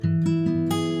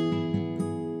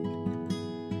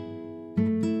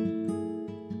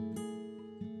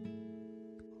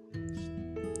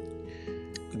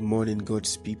morning,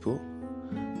 God's people.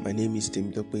 My name is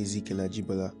Temitope Ezekiel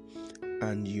Ajibola,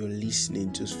 and you're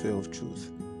listening to Sphere of Truth.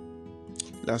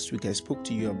 Last week, I spoke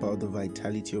to you about the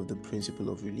vitality of the principle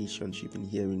of relationship in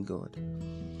hearing God.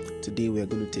 Today, we are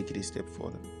going to take it a step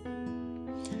further.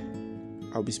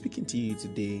 I'll be speaking to you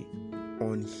today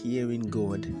on hearing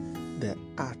God, the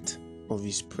art of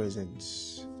His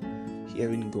presence.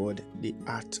 Hearing God, the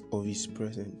art of His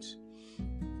presence.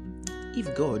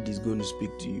 If God is going to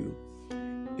speak to you,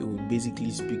 He will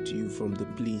basically speak to you from the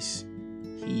place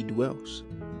He dwells.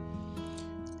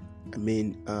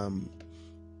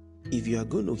 If you are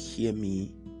going to hear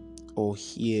me or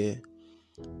hear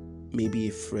maybe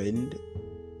a friend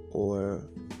or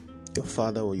your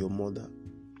father or your mother,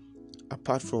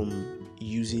 apart from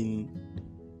using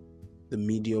the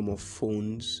medium of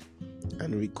phones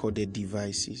and recorded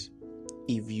devices,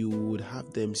 if you would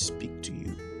have them speak to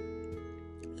you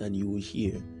and you will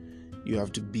hear, you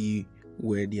have to be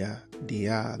where they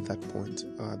are at that point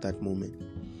or at that moment.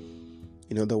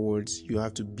 In other words, you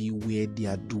have to be where they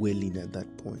are dwelling at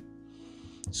that point.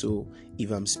 So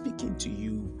if I'm speaking to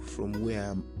you from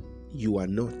where you are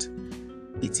not,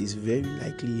 it is very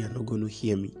likely you're not going to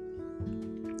hear me.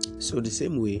 So the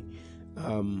same way,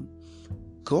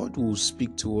 God will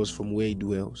speak to us from where He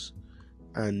dwells,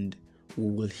 and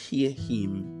we will hear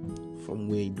Him from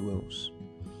where He dwells.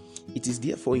 It is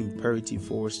therefore imperative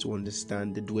for us to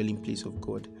understand the dwelling place of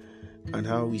God and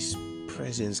how His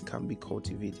presence can be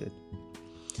cultivated.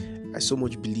 I so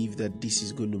much believe that this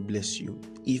is going to bless you.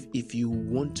 If you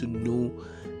want to know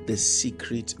the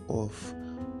secret of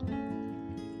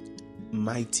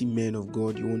mighty men of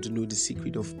God, you want to know the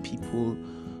secret of people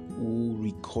who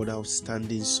record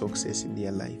outstanding success in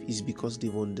their life, is because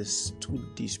they've understood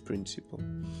this principle.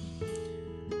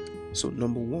 So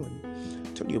number one,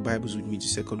 turn your Bibles with me to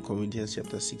 2 Corinthians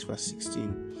chapter 6 verse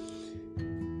 16.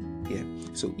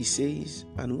 So it says,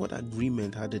 "And what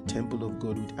agreement had the temple of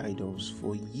God with idols?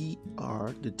 For ye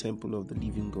are the temple of the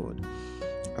living God.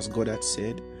 As God had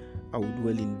said, I will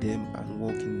dwell in them and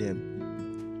walk in them.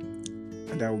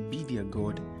 And I will be their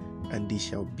God, and they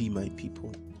shall be my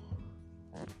people."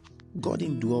 God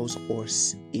indwells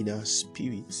us in our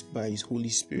spirits by His Holy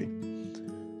Spirit.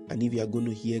 And if you are going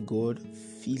to hear God,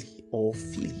 feel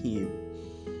Him,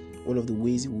 one of the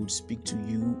ways He would speak to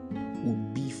you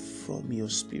would be from your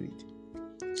spirit.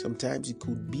 Sometimes it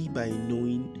could be by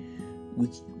knowing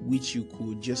which you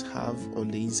could just have on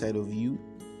the inside of you.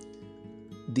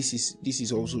 This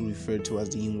is also referred to as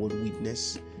the inward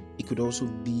witness. It could also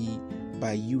be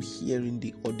by you hearing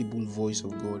the audible voice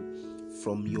of God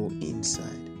from your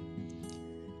inside.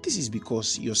 This is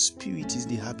because your spirit is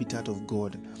the habitat of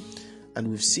God. And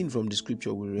we've seen from the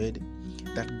scripture we read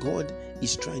that God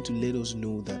is trying to let us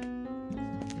know that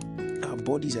our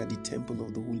bodies are the temple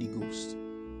of the Holy Ghost.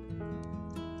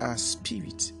 Our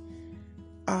spirits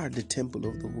are the temple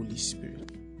of the Holy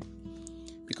Spirit,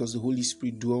 because the Holy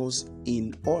Spirit dwells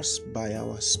in us by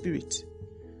our spirit,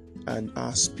 and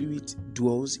our spirit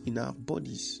dwells in our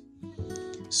bodies.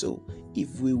 So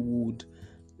if we would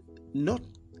not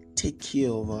take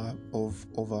care of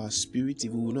our spirit,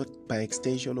 if we will not by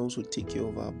extension also take care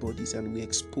of our bodies, and we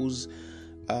expose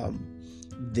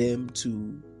them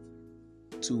to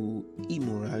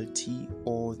immorality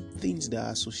or things that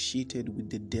are associated with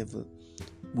the devil,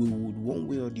 we would one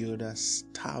way or the other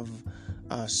starve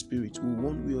our spirit. We would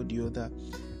one way or the other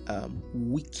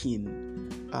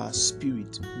weaken our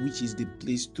spirit, which is the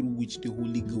place through which the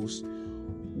Holy Ghost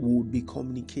would be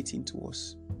communicating to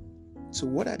us. So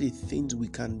what are the things we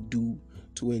can do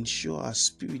to ensure our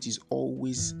spirit is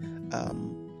always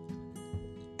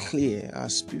clear, our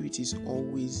spirit is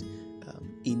always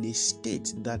in a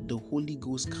state that the Holy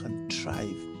Ghost can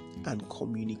thrive and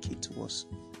communicate to us?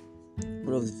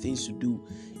 One of the things to do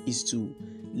is to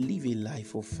live a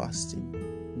life of fasting.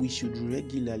 We should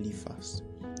regularly fast.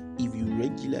 If you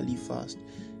regularly fast,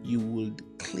 you will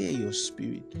clear your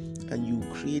spirit and you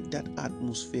create that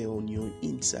atmosphere on your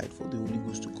inside for the Holy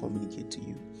Ghost to communicate to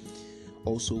you.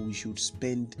 Also, we should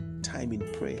spend time in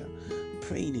prayer,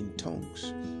 praying in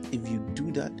tongues. If you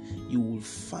do that, you will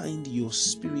find your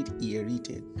spirit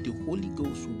aerated. The Holy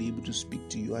Ghost will be able to speak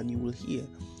to you and you will hear.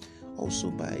 Also,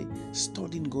 by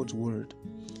studying God's word.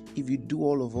 If you do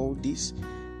all this,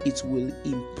 it will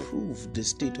improve the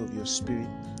state of your spirit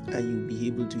and you'll be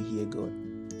able to hear God.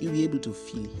 You'll be able to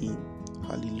feel Him.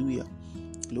 Hallelujah.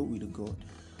 Glory to God.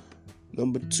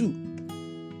 Number 2,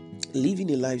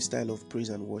 living a lifestyle of praise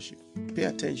and worship. Pay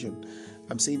attention.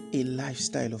 I'm saying a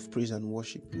lifestyle of praise and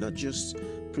worship, not just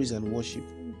praise and worship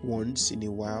once in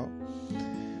a while,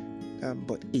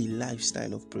 but a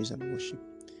lifestyle of praise and worship.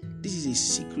 This is a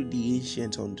secret the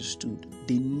ancients understood.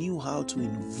 They knew how to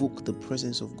invoke the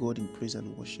presence of God in praise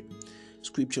and worship.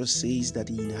 Scripture says that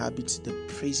he inhabits the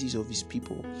praises of his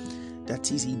people.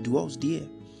 That is, he dwells there.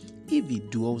 If he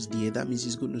dwells there, that means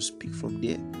he's going to speak from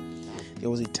there. There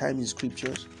was a time in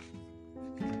scriptures,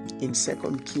 in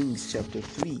 2 Kings chapter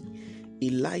 3,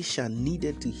 Elisha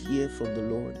needed to hear from the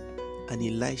Lord, and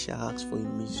Elisha asked for a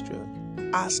minstrel.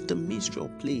 As the minstrel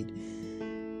played,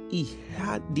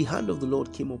 the hand of the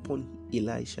Lord came upon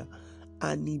Elisha,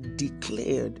 and he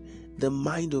declared the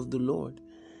mind of the Lord.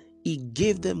 He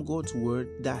gave them God's word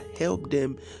that helped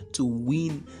them to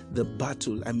win the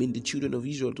battle. The children of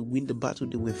Israel to win the battle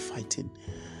they were fighting.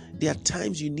 There are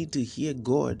times you need to hear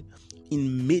God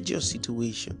in major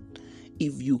situations.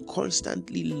 If you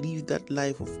constantly live that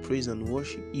life of praise and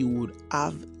worship, you would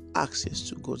have access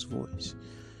to God's voice.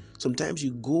 Sometimes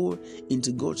you go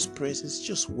into God's presence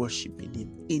just worshiping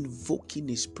him, invoking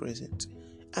his presence,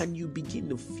 and you begin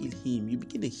to feel him, you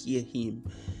begin to hear him.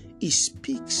 He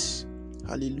speaks.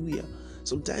 Hallelujah.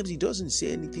 Sometimes he doesn't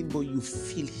say anything, but you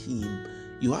feel him.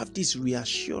 You have this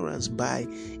reassurance by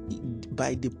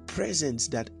the presence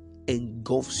that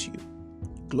engulfs you.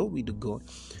 Glory to God.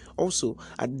 Also,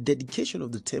 at the dedication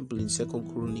of the temple in 2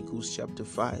 Chronicles chapter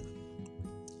 5,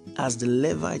 as the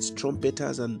Levites,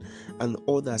 trumpeters, and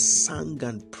others sang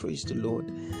and praised the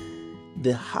Lord,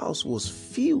 the house was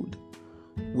filled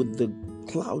with the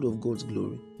cloud of God's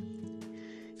glory.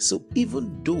 So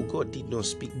even though God did not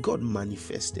speak, God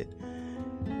manifested.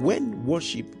 When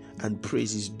worship and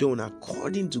praise is done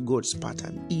according to God's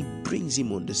pattern, he brings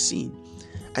him on the scene.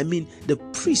 The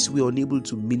priests were unable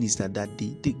to minister that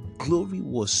day. The glory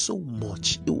was so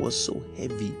much. It was so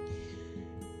heavy.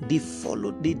 They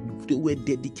were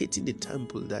dedicating the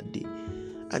temple that day.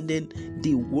 And then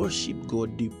they worshiped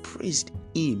God. They praised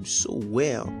him so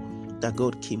well that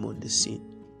God came on the scene.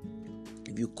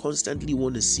 If you constantly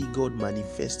want to see God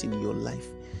manifest in your life,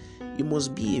 you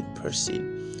must be a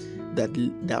person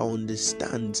that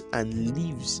understands and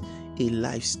lives a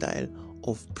lifestyle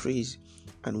of praise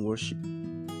and worship.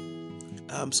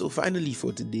 So finally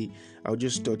for today, I'll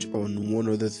just touch on one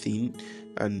other thing,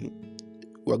 and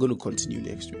we're going to continue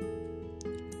next week.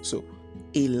 So,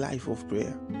 a life of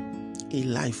prayer. A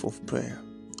life of prayer.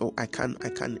 Oh, I can't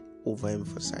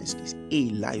overemphasize this. A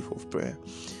life of prayer.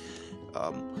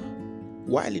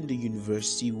 While in the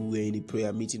university, we were in a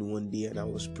prayer meeting one day, and I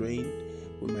was praying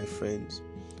with my friends,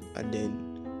 and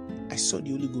then I saw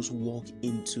the Holy Ghost walk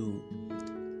into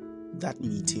that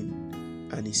meeting,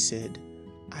 and he said,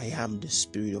 I am the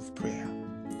spirit of prayer.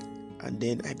 And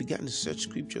then I began to search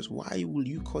scriptures. Why will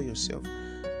you call yourself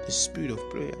the spirit of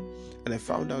prayer? And I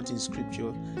found out in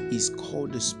scripture, it's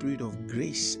called the spirit of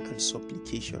grace and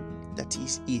supplication. That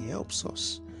is, he helps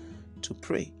us to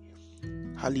pray.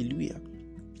 Hallelujah.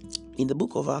 In the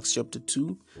book of Acts chapter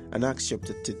 2 and Acts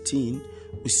chapter 13,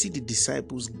 we see the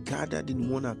disciples gathered in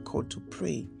one accord to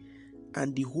pray,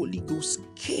 and the Holy Ghost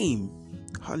came.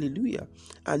 Hallelujah.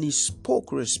 And he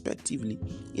spoke respectively.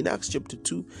 In Acts chapter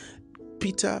 2,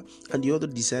 Peter and the other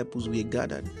disciples were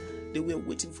gathered. They were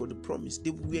waiting for the promise. They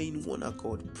were in one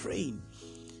accord, praying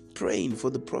for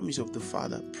the promise of the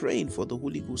Father, praying for the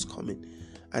Holy Ghost coming.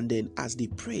 And then as they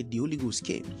prayed, the Holy Ghost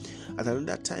came. At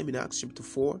another time in Acts chapter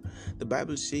 4, the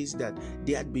Bible says that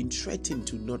they had been threatened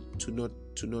to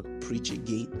not preach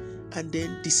again. And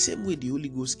then the same way the Holy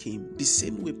Ghost came, the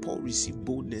same way Paul received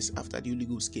boldness after the Holy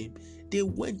Ghost came, they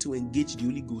went to engage the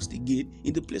Holy Ghost again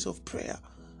in the place of prayer.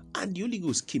 And the Holy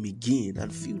Ghost came again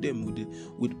and filled them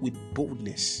with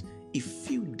boldness. He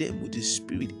filled them with the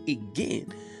Spirit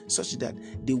again, such that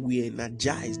they were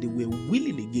energized, they were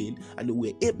willing again, and they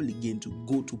were able again to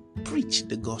go to preach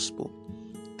the gospel.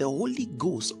 The Holy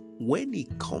Ghost, when he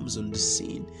comes on the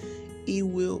scene, he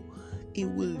will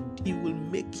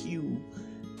make you,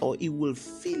 or he will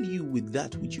fill you with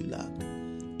that which you lack.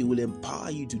 He will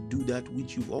empower you to do that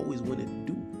which you've always wanted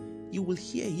to do. You will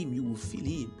hear him, you will feel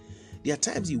him. There are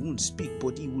times he won't speak,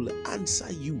 but he will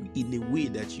answer you in a way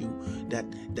that you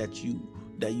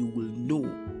will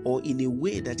know, or in a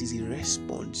way that is a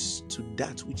response to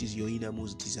that which is your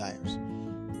innermost desires.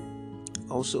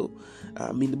 Also,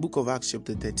 in the book of Acts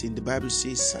chapter 13, the Bible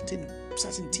says certain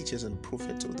teachers and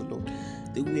prophets of the Lord,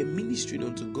 they were ministering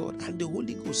unto God, and the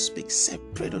Holy Ghost spake,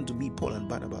 separate unto me Paul and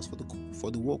Barnabas for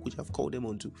the work which I've called them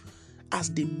unto. As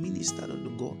they ministered unto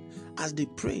God, as they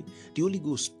prayed, the Holy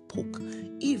Ghost spoke.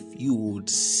 If you would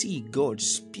see God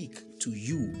speak to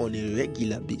you on a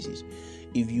regular basis,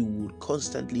 if you would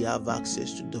constantly have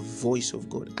access to the voice of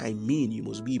God, you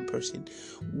must be a person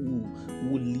who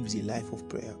lives a life of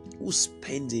prayer, who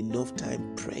spends enough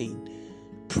time praying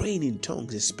Praying in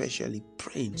tongues, especially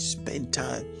praying, spend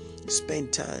time.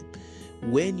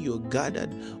 When you're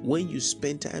gathered, when you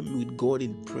spend time with God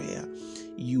in prayer,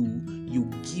 you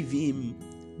give him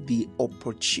the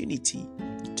opportunity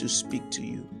to speak to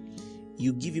you.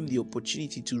 You give him the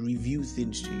opportunity to reveal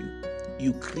things to you.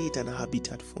 You create an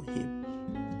habitat for him.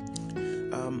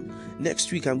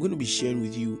 Next week I'm going to be sharing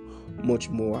with you much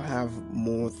more. I have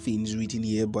more things written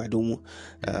here, but I don't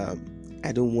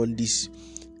want this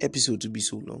episode to be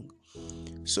so long.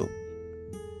 So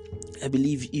I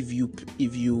believe if you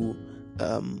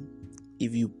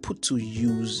put to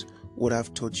use what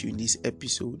I've taught you in this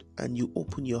episode and you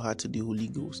open your heart to the Holy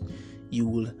Ghost, you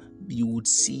would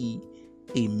see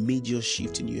a major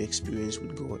shift in your experience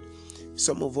with God.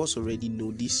 Some of us already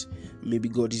know this. Maybe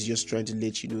God is just trying to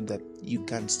let you know that you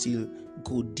can still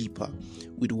go deeper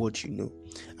with what you know.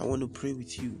 I want to pray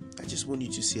with you. I just want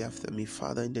you to say after me,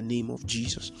 Father, in the name of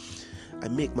Jesus, I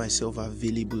make myself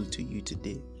available to you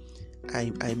today.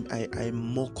 I'm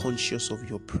more conscious of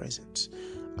your presence.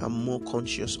 I'm more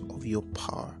conscious of your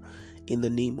power. In the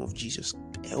name of Jesus,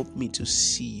 help me to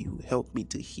see you. Help me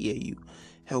to hear you.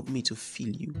 Help me to feel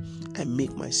you. I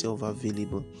make myself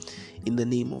available. In the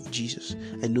name of Jesus,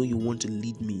 I know you want to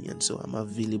lead me, and so I'm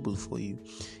available for you.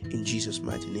 In Jesus'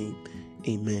 mighty name,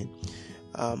 amen.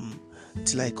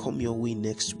 Till I come your way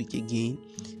next week again,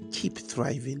 keep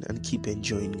thriving and keep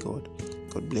enjoying God.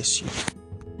 God bless you.